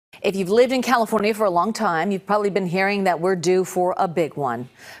If you've lived in California for a long time, you've probably been hearing that we're due for a big one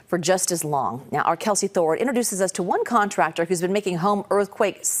for just as long. Now, our Kelsey Thorne introduces us to one contractor who's been making home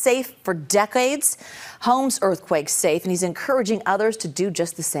earthquake safe for decades. Homes earthquake safe, and he's encouraging others to do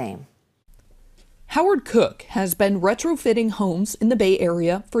just the same. Howard Cook has been retrofitting homes in the Bay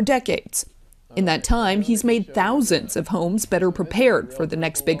Area for decades. In that time, he's made thousands of homes better prepared for the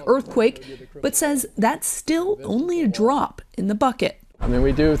next big earthquake, but says that's still only a drop in the bucket. I mean,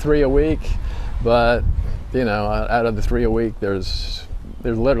 we do 3 a week, but, you know, out of the 3 a week, there's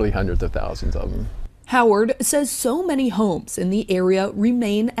literally hundreds of thousands of them. Howard says so many homes in the area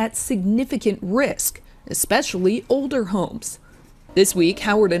remain at significant risk, especially older homes. This week,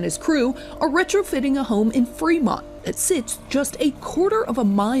 Howard and his crew are retrofitting a home in Fremont that sits just a quarter of a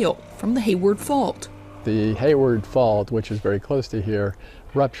mile from the Hayward Fault. The Hayward Fault, which is very close to here,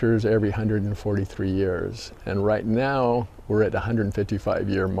 ruptures every 143 years. And right now, we're at the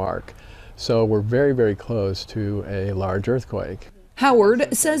 155-year mark. So we're very, very close to a large earthquake.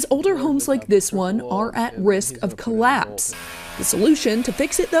 Howard says older homes like this one are at risk of collapse. The solution to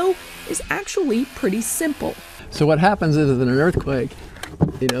fix it, though, is actually pretty simple. So what happens is in an earthquake,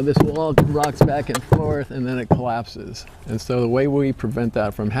 you know, this wall rocks back and forth and then it collapses. And so the way we prevent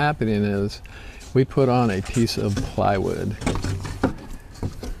that from happening is we put on a piece of plywood.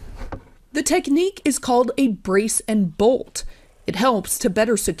 The technique is called a brace and bolt. It helps to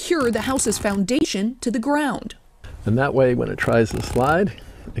better secure the house's foundation to the ground. And that way, when it tries to slide,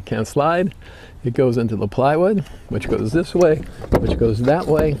 it can't slide. It goes into the plywood, which goes this way, which goes that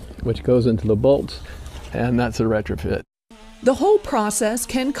way, which goes into the bolts, and that's a retrofit. The whole process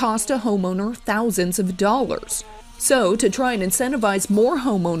can cost a homeowner thousands of dollars. So, to try and incentivize more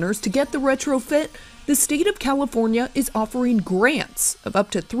homeowners to get the retrofit, the state of California is offering grants of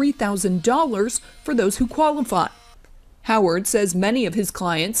up to $3,000 for those who qualify. Howard says many of his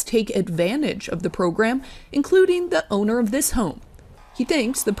clients take advantage of the program, including the owner of this home. He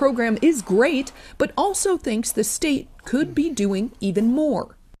thinks the program is great, but also thinks the state could be doing even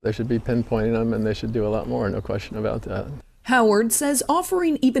more. They should be pinpointing them, and they should do a lot more, no question about that. Howard says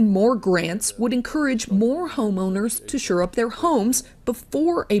offering even more grants would encourage more homeowners to shore up their homes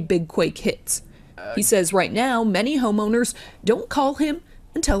before a big quake hits. He says right now, many homeowners don't call him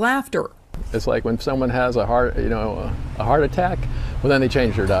until after. It's like when someone has a heart attack, well, then they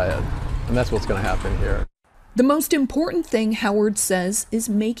change their diet. And that's what's going to happen here. The most important thing, Howard says, is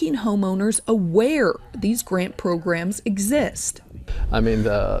making homeowners aware these grant programs exist. I mean,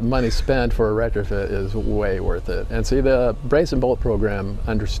 the money spent for a retrofit is way worth it. And see, the Brace and Bolt program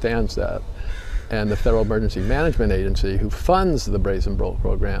understands that. And the Federal Emergency Management Agency, who funds the Brace and Bolt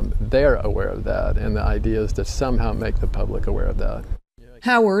program, they're aware of that. And the idea is to somehow make the public aware of that.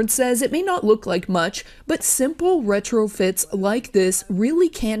 Howard says it may not look like much, but simple retrofits like this really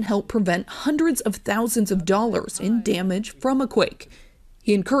can help prevent hundreds of thousands of dollars in damage from a quake.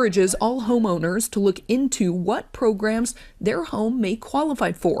 He encourages all homeowners to look into what programs their home may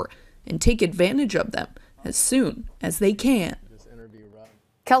qualify for and take advantage of them as soon as they can.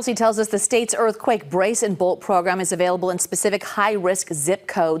 Kelsey tells us the state's earthquake brace and bolt program is available in specific high-risk zip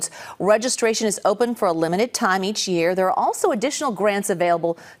codes. Registration is open for a limited time each year. There are also additional grants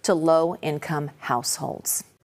available to low-income households.